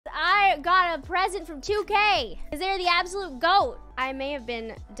I got a present from 2K. Because they're the absolute GOAT. I may have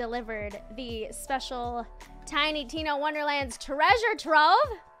been delivered the special Tiny Tina Wonderlands treasure trove.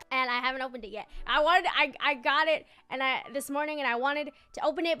 And I haven't opened it yet. I got it this morning and I wanted to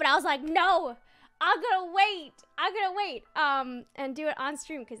open it, but I was like, no, I'm gonna wait. And do it on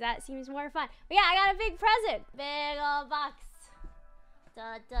stream because that seems more fun. But yeah, I got a big present. Big old box.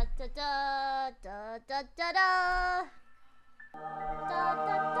 Da da da da da da da da. Da, da,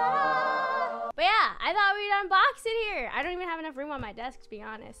 da, da. But yeah, I thought we'd unbox it here. I don't even have enough room on my desk, to be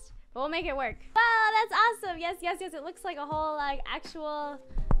honest. But we'll make it work. Wow, that's awesome. Yes, yes, yes. It looks like a whole like actual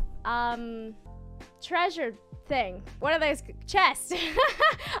treasure thing. What are those? Chest.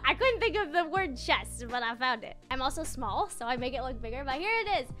 I couldn't think of the word chest, but I found it. I'm also small, so I make it look bigger, but here it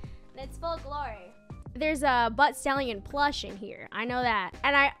is. And it's full glory. There's a butt stallion plush in here. I know that.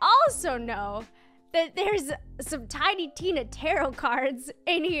 And I also know that there's some Tiny Tina tarot cards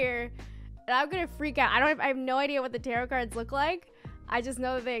in here. And I'm gonna freak out. I have no idea what the tarot cards look like. I just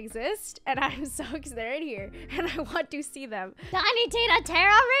know that they exist, and I'm so excited they're in here, and I want to see them. Tiny Tina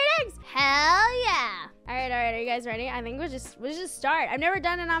tarot readings? Hell yeah! All right, are you guys ready? I think we'll just start. I've never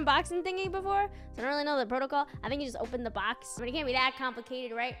done an unboxing thingy before, so I don't really know the protocol. I think you just open the box, but it can't be that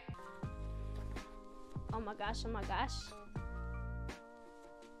complicated, right? Oh my gosh, oh my gosh.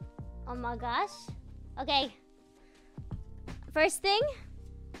 Oh my gosh. Okay. First thing.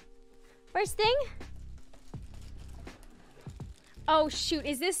 Oh shoot,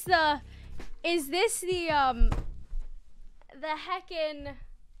 is this the heckin',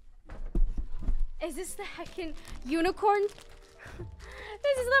 unicorn?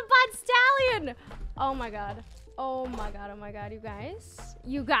 This is the butt stallion. Oh my god. Oh my god, oh my god, you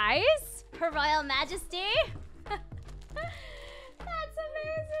guys? Her Royal Majesty? That's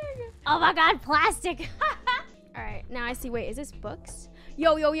amazing. Oh my god, plastic. All right, now I see, wait, is this books?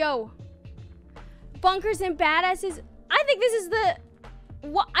 Yo. Bunkers and Badasses. I think this is the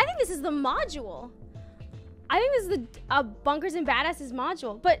module. I think this is the Bunkers and Badasses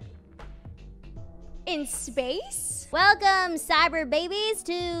module, but in space? Welcome, cyber babies,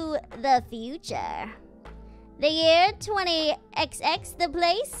 to the future. The year 20XX, the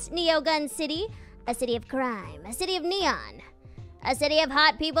place, Neogun City, a city of crime, a city of neon, a city of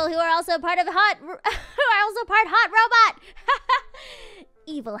hot people who are also part hot robot.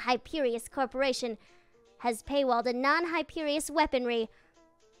 Evil Hyperius Corporation has paywalled a non-Hyperius weaponry,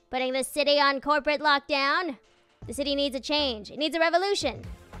 putting the city on corporate lockdown. The city needs a change. It needs a revolution.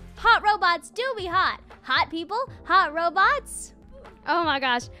 Hot robots do be hot. Hot people, hot robots. Oh my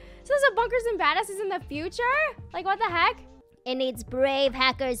gosh. So there's a Bunkers and Badasses in the future? Like, what the heck? It needs brave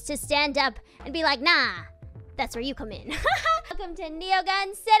hackers to stand up and be like, nah, that's where you come in. Welcome to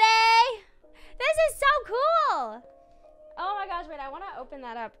Neogun City. This is so cool. Oh my gosh, wait, I want to open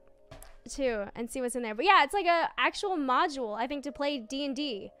that up too and see what's in there. But yeah, it's like a actual module, I think, to play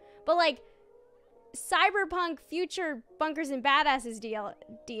D&D. But like cyberpunk future Bunkers and Badasses D&D.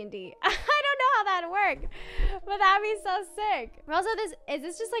 I don't know how that'd work, but that'd be so sick. But also, is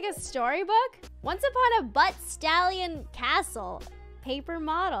this just like a storybook? Once upon a butt stallion castle paper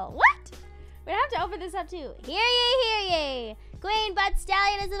model. What? We have to open this up too. Hear ye. Queen Butt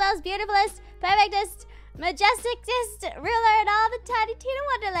Stallion is the most beautifulest, perfectest, majesticest ruler in all the Tiny Tina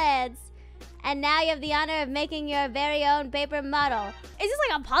Wonderlands. And now you have the honor of making your very own paper model. Is this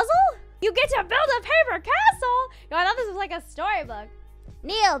like a puzzle? You get to build a paper castle? Yo, I thought this was like a storybook.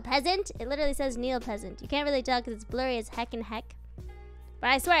 Kneel, peasant. It literally says kneel, peasant. You can't really tell because it's blurry as heck and heck. But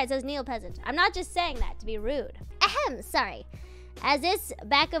I swear it says kneel, peasant. I'm not just saying that to be rude. Ahem, sorry. As this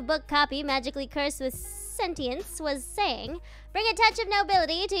back-of-book copy, magically cursed with sentience, was saying, bring a touch of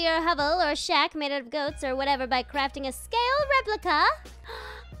nobility to your hovel or shack made out of goats or whatever by crafting a scale replica.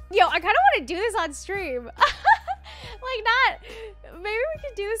 Yo, I kind of want to do this on stream. Maybe we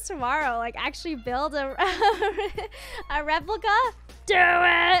could do this tomorrow. Like, actually build a replica. Do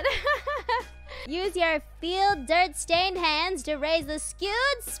it. Use your field dirt-stained hands to raise the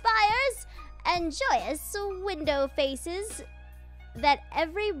skewed spires and joyous window faces that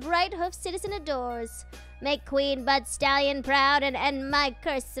every bright-hoofed citizen adores. Make Queen Butt Stallion proud and end my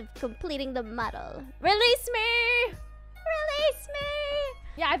curse of completing the model. Release me! Release me!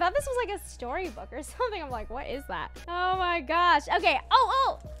 Yeah, I thought this was like a storybook or something. I'm like, what is that? Oh my gosh. Okay.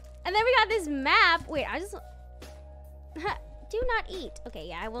 Oh. And then we got this map. Wait, I just... Do not eat. Okay,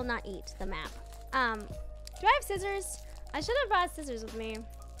 yeah, I will not eat the map. Do I have scissors? I should have brought scissors with me.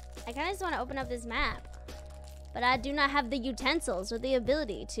 I kind of just want to open up this map. But I do not have the utensils or the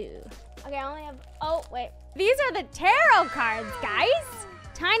ability to. Okay, I only have... Oh, wait. These are the tarot cards, guys.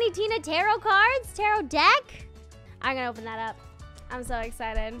 Tiny Tina tarot cards? Tarot deck? I'm gonna open that up. I'm so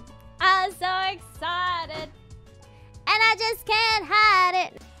excited. I'm so excited. And I just can't hide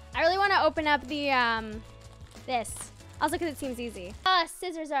it. I really want to open up the, this. Also because it seems easy. Oh,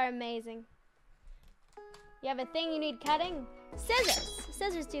 scissors are amazing. You have a thing you need cutting? Scissors.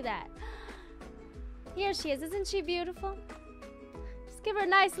 Scissors do that. Here she is. Isn't she beautiful? Just give her a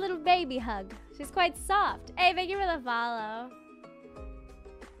nice little baby hug. She's quite soft. Hey, thank you for the follow.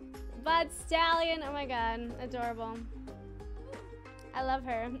 Bud Stallion. Oh my god. Adorable. I love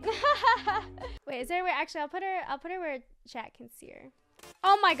her. Wait, is there a way? Actually, I'll put her where chat can see her.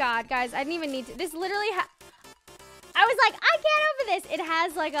 Oh my god, guys. I didn't even need to. This literally I was like, I can't open this. It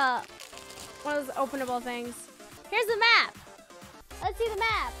has like a one of those openable things. Here's the map. Let's see the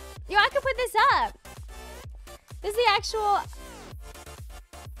map. Yo, I could put this up. This is the actual.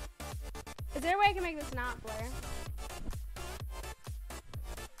 Is there a way I can make this not blur?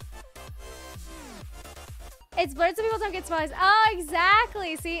 It's blurred so people don't get spoilers. Oh,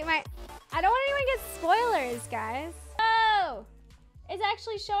 exactly. See, I don't want anyone to get spoilers, guys. Oh, it's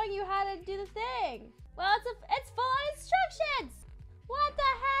actually showing you how to do the thing. Well, it's full on instructions. What the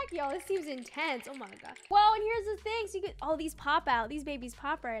heck? Yo, this seems intense. Oh my god. Whoa, and here's the thing. So you could, oh, these pop out. These babies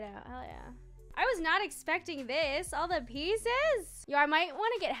pop right out. Hell yeah. I was not expecting this. All the pieces. Yo, I might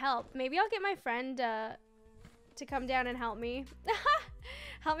want to get help. Maybe I'll get my friend to come down and help me.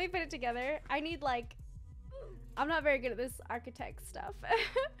 Help me put it together. I need like, I'm not very good at this architect stuff.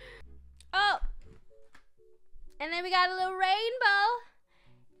 Oh. And then we got a little rainbow.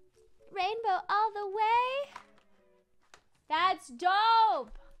 Rainbow all the way. That's dope.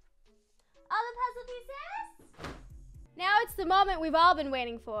 All the puzzle pieces. Now it's the moment we've all been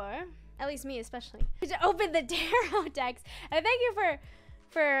waiting for. At least me, especially. To open the tarot decks. And thank you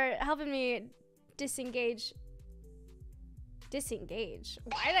for helping me disengage. Disengage?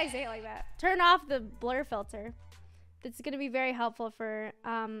 Why did I say it like that? Turn off the blur filter. That's gonna be very helpful for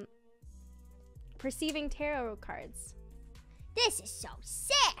perceiving tarot cards. This is so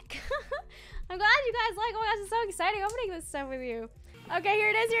sick. I'm glad you guys like. Oh my gosh, it's so exciting opening this stuff with you. Okay, here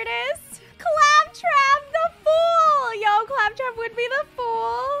it is, here it is. Claptrap the Fool. Yo, Claptrap would be the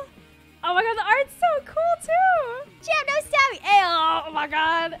fool. Oh my god, the art's so cool too. Jam, no stabby. Hey, oh my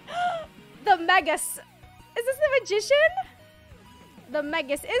god. The Megas. Is this the magician? The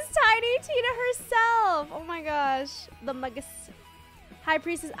Megas is Tiny Tina herself. Oh my gosh. The Megas. High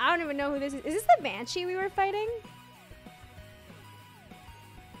Priestess. I don't even know who this is. Is this the Banshee we were fighting?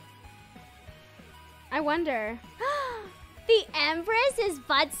 I wonder. The Empress is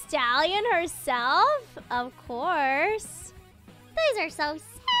Bud Stallion herself? Of course. These are so sick.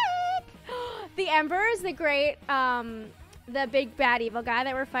 The Emperor is the great, the big bad evil guy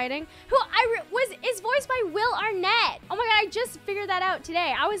that we're fighting, who is voiced by Will Arnett. Oh my god, I just figured that out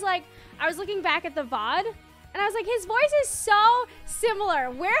today. I was looking back at the VOD, and I was like, his voice is so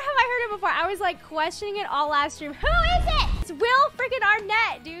similar. Where have I heard it before? I was like questioning it all last stream. Who is it? It's Will freaking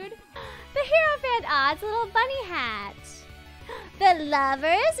Arnett, dude. The Hierophant, ah, it's a little bunny hat. The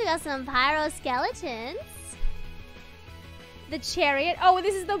Lovers, we got some pyro skeletons. The Chariot, oh,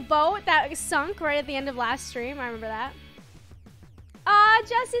 this is the boat that sunk right at the end of last stream. I remember that. Ah,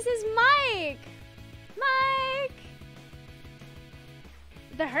 Justice is Mike. Mike.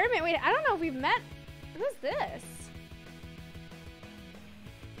 The Hermit, wait, I don't know if we've met. Who's this?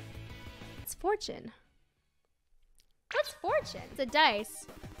 It's Fortune. What's Fortune? It's a dice.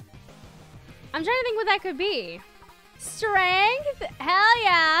 I'm trying to think what that could be. Strength? Hell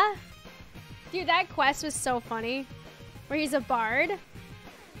yeah. Dude, that quest was so funny. Where he's a bard.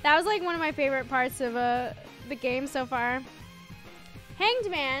 That was like one of my favorite parts of the game so far.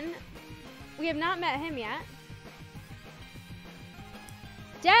 Hanged Man. We have not met him yet.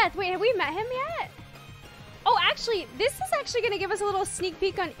 Death. Wait, have we met him yet? Oh, actually, this is actually going to give us a little sneak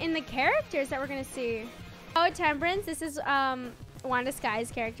peek in the characters that we're going to see. Oh, Temperance. This is Wanda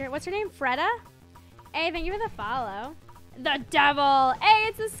Sky's character. What's her name? Freda? Hey, thank you for the follow. The Devil. Hey,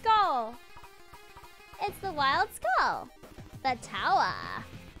 it's the skull. It's the Wild Skull. The Tower.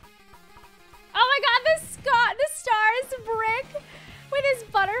 Oh my god, the stars brick with his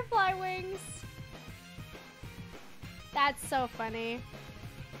butterfly wings. That's so funny.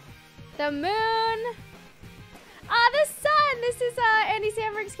 The moon. Ah, the sun. This is Andy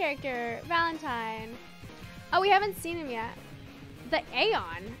Samberg's character, Valentine. Oh, we haven't seen him yet. The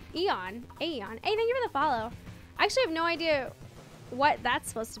Aeon. Hey, thank you for the follow. I actually have no idea what that's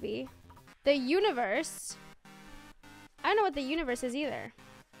supposed to be. The Universe. I don't know what the Universe is either.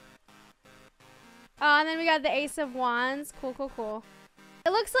 Oh, and then we got the Ace of Wands. Cool, cool, cool. It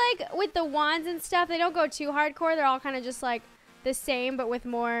looks like with the wands and stuff, they don't go too hardcore. They're all kind of just like the same, but with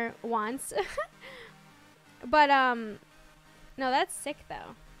more wands. But, no, that's sick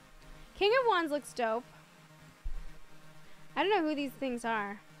though. King of Wands looks dope. I don't know who these things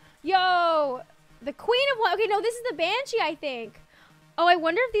are. Yo, the Queen of Wands. Okay, no, this is the Banshee, I think. Oh, I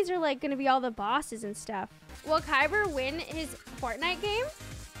wonder if these are like gonna be all the bosses and stuff. Will Kyber win his Fortnite game?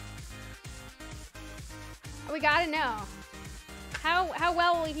 We gotta know. How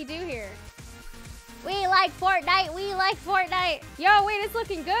well will he do here? We like Fortnite. We like Fortnite. Yo, wait, it's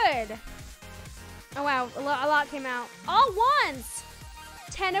looking good. Oh, wow. A lot came out. All wands.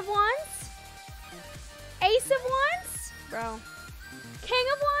 10 of wands. Ace of wands. Bro. King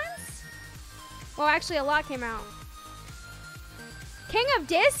of wands. Well, actually, a lot came out. King of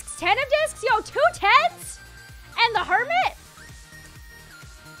discs. 10 of discs. Yo, 2 10s. And the Hermit.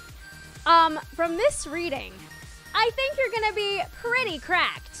 From this reading, I think you're gonna be pretty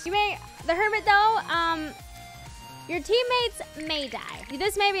cracked. The Hermit though, your teammates may die.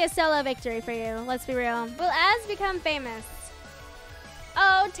 This may be a solo victory for you, let's be real. Will Az become famous?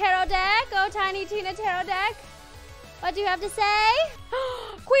 Oh, tarot deck, oh Tiny Tina tarot deck. What do you have to say?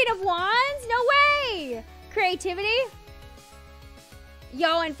 Queen of Wands, no way. Creativity.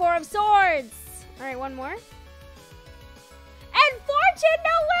 Yo, and 4 of Swords. All right, one more. And Fortune,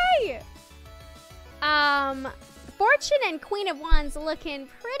 no way. Fortune and Queen of Wands looking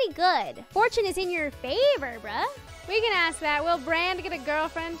pretty good. Fortune is in your favor, bruh. We can ask that. Will Brand get a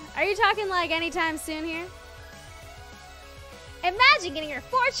girlfriend? Are you talking like anytime soon here? Imagine getting your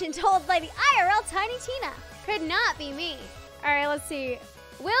fortune told by the IRL Tiny Tina. Could not be me. All right, let's see.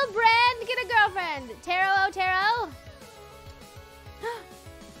 Will Brand get a girlfriend? Tarot, oh tarot.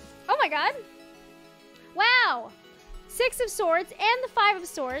 Oh my God. Wow. 6 of Swords and the 5 of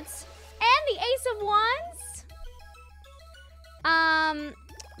Swords and the Ace of Wands.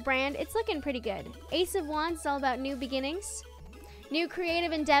 Brand, it's looking pretty good. Ace of Wands is all about new beginnings, new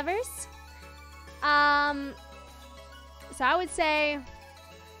creative endeavors. So I would say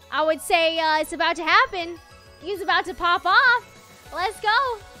it's about to happen. He's about to pop off. Let's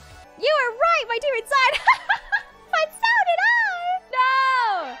go. You were right, my dear inside. But so did I.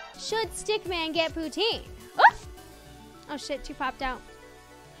 No. Should Stickman get poutine? Oh shit, 2 popped out.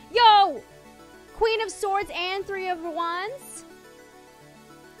 Yo, Queen of Swords and 3 of Wands.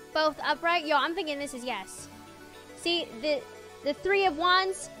 Both upright. Yo, I'm thinking this is yes. See, the 3 of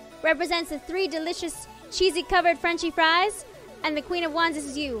Wands represents the 3 delicious cheesy covered Frenchy fries. And the Queen of Wands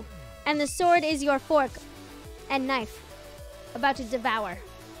is you. And the sword is your fork and knife about to devour.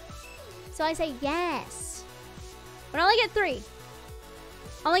 So I say yes. But I only get 3.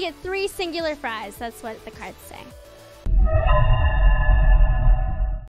 Only get 3 singular fries. That's what the cards say.